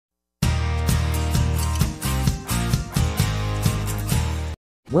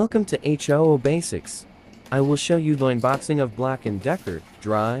Welcome to H.O.O Basics. I will show you the unboxing of Black & Decker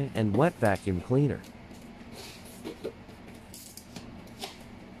dry and wet vacuum cleaner.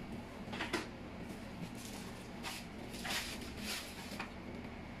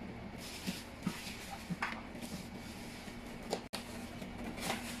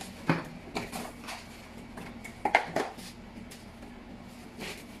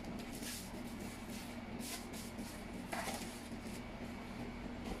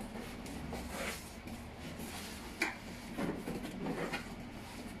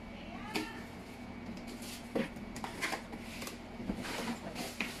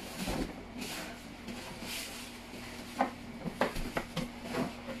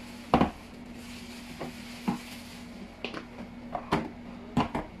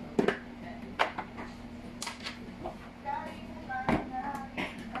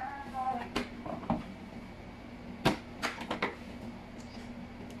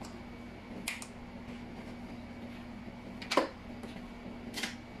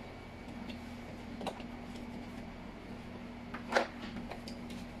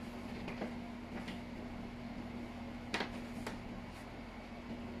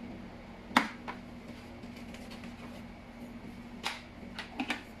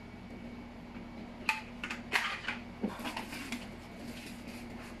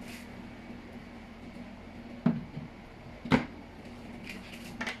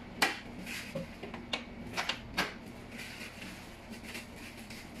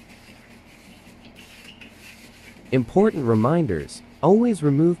 Important reminders: always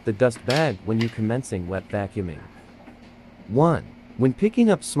remove the dust bag when you're commencing wet vacuuming. 1. When picking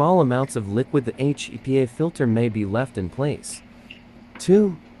up small amounts of liquid, the H.O.O filter may be left in place.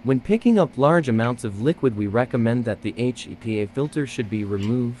 2. When picking up large amounts of liquid, we recommend that the H.O.O filter should be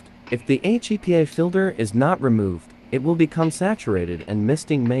removed. If the H.O.O filter is not removed, it will become saturated and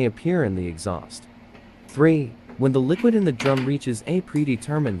misting may appear in the exhaust. 3. When the liquid in the drum reaches a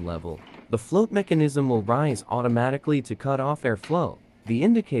predetermined level, the float mechanism will rise automatically to cut off airflow. The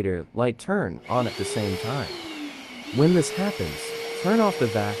indicator light turn on at the same time. When this happens, turn off the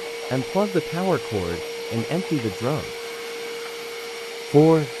vac, and plug the power cord, and empty the drum.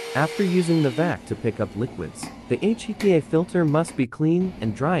 4. After using the vac to pick up liquids, the H.O.O filter must be cleaned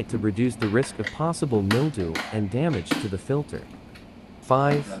and dried to reduce the risk of possible mildew and damage to the filter.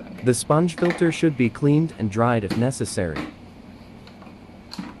 5. The sponge filter should be cleaned and dried if necessary.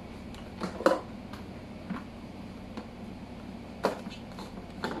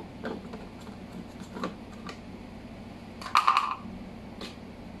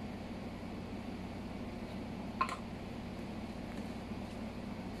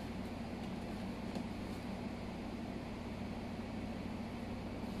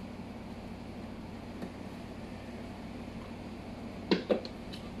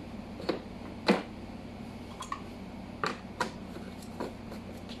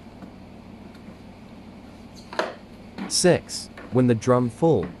 Six. When the drum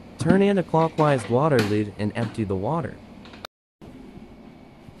full, turn anti-clockwise water lid and empty the water.